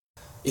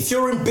If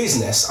you're in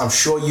business, I'm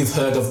sure you've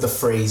heard of the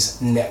phrase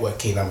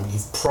networking, and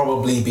you've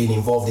probably been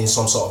involved in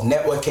some sort of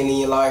networking in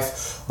your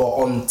life. But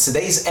on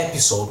today's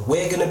episode,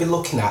 we're going to be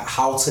looking at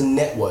how to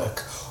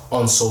network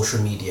on social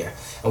media.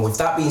 And with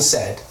that being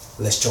said,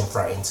 let's jump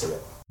right into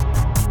it.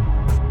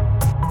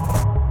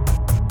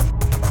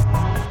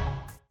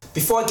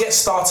 Before I get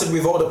started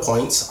with all the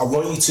points, I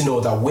want you to know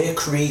that we're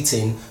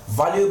creating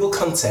valuable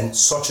content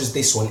such as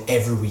this one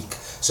every week.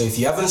 So if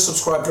you haven't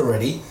subscribed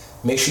already,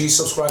 make sure you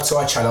subscribe to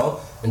our channel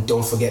and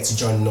don't forget to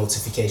join the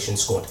notification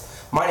squad.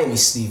 My name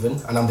is Stephen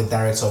and I'm the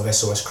director of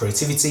SOS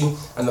Creativity,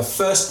 and the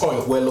first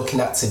point we're looking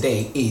at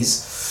today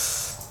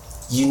is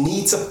you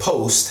need to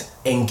post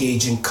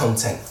engaging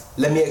content.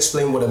 Let me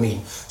explain what I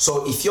mean.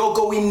 So if you're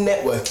going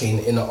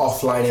networking in an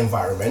offline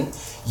environment,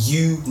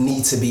 you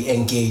need to be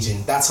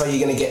engaging. That's how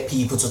you're going to get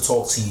people to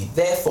talk to you.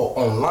 Therefore,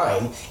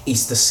 online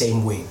is the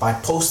same way. By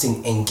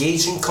posting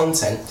engaging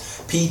content,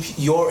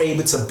 you're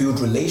able to build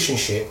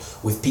relationship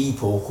with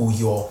people who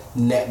you're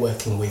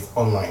networking with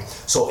online.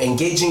 So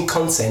engaging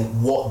content,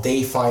 what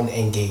they find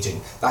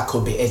engaging. That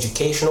could be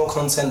educational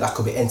content, that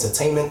could be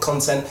entertainment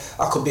content,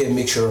 that could be a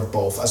mixture of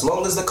both. As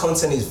long as the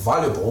content is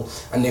valuable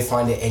and they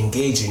find it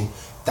engaging,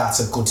 that's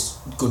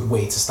a good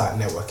way to start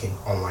networking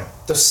online.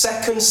 The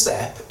second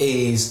step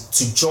is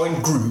to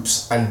join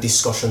groups and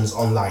discussions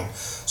online.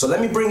 So let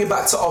me bring it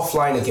back to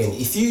offline again.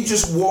 If you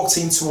just walked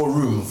into a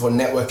room for a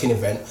networking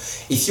event,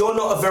 if you're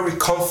not a very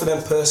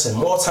confident person,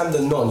 more time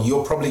than none,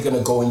 you're probably going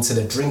to go into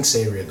the drinks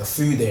area, the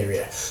food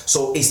area.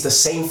 So it's the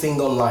same thing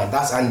online.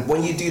 And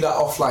when you do that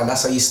offline,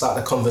 that's how you start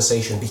the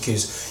conversation,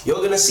 because you're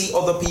going to see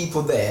other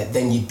people there,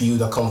 then you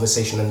build a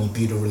conversation and you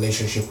build a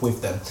relationship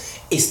with them.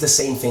 It's the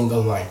same thing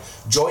online.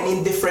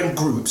 Joining different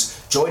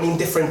groups, joining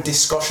different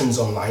discussions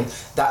online,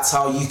 that's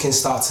how you can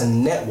start to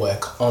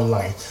network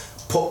online.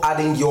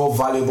 Adding your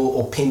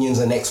valuable opinions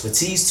and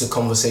expertise to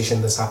conversation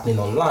that's happening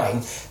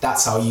online,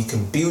 that's how you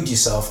can build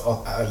yourself,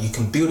 you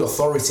can build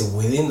authority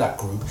within that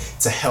group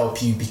to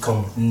help you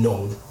become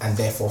known and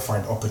therefore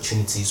find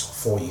opportunities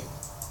for you.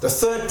 The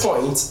third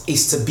point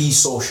is to be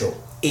social.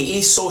 It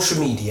is social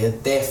media,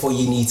 therefore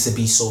you need to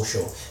be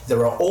social.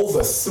 There are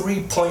over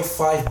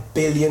 3.5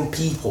 billion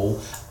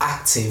people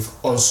active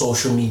on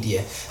social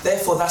media.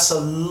 Therefore, that's a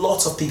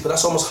lot of people.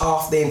 That's almost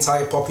half the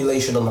entire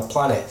population on the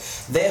planet.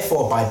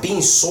 Therefore, by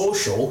being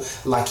social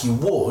like you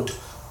would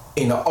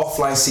in an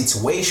offline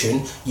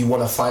situation, you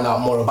want to find out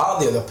more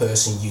about the other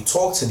person, you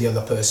talk to the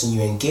other person,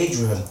 you engage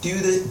with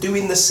them.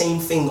 Doing the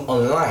same thing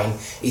online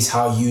is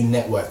how you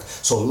network.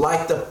 So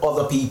like the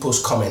other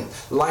people's comment,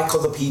 like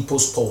other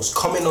people's posts,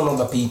 comment on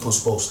other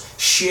people's posts,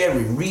 share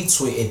it,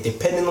 retweet it,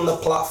 depending on the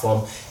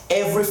platform.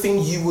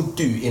 Everything you would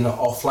do in an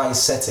offline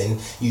setting,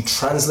 you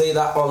translate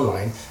that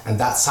online, and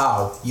that's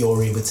how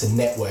you're able to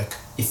network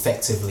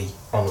effectively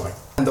online.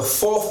 And the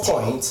fourth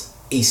point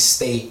is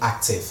stay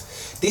active.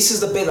 This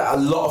is the bit that a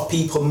lot of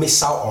people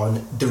miss out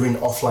on during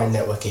offline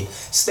networking.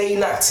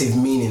 Staying active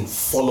meaning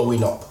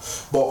following up.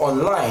 But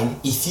online,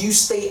 if you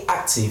stay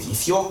active,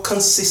 if you're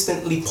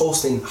consistently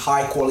posting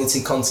high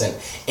quality content,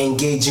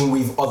 engaging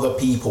with other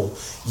people,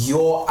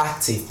 you're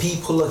active.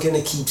 People are going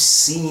to keep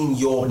seeing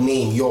your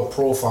name, your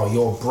profile,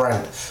 your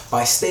brand.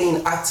 By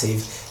staying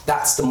active,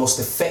 that's the most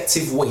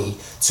effective way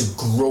to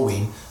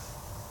growing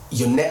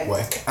your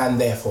network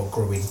and therefore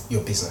growing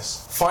your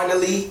business.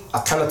 Finally, I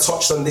kind of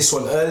touched on this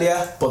one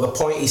earlier, but the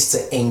point is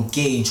to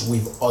engage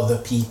with other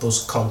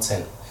people's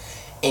content.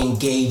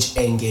 Engage.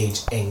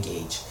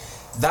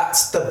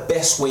 That's the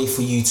best way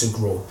for you to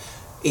grow.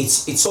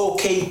 It's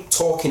okay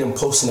talking and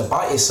posting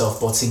about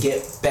yourself, but to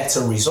get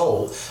better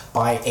result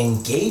by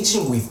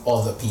engaging with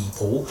other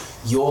people,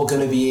 you're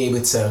going to be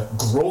able to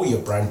grow your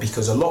brand,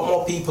 because a lot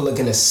more people are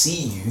going to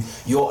see you.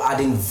 You're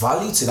adding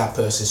value to that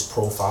person's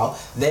profile.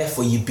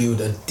 Therefore, you build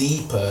a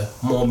deeper,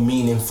 more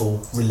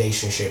meaningful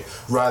relationship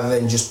rather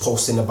than just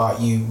posting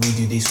about you. We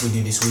do this, we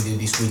do this, we do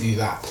this, we do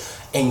that.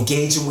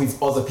 Engaging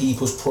with other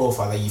people's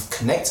profile that you've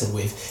connected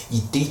with, you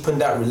deepen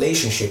that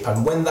relationship,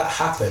 and when that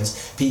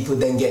happens, people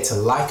then get to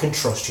like and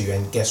trust you,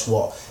 and guess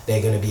what?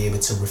 They're going to be able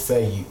to refer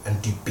you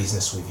and do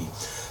business with you.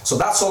 So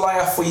that's all I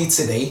have for you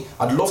today.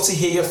 I'd love to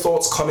hear your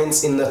thoughts,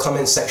 comments in the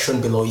comment section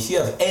below. If you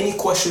have any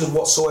questions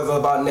whatsoever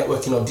about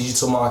networking or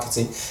digital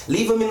marketing,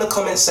 leave them in the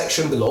comment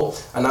section below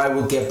and I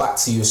will get back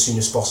to you as soon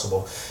as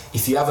possible.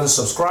 If you haven't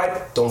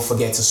subscribed, don't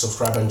forget to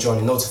subscribe and join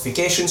the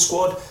notification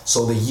squad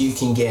so that you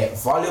can get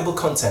valuable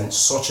content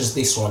such as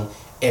this one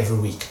every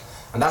week.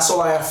 And that's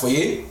all I have for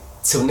you.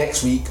 Till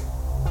next week,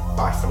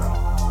 bye for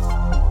now.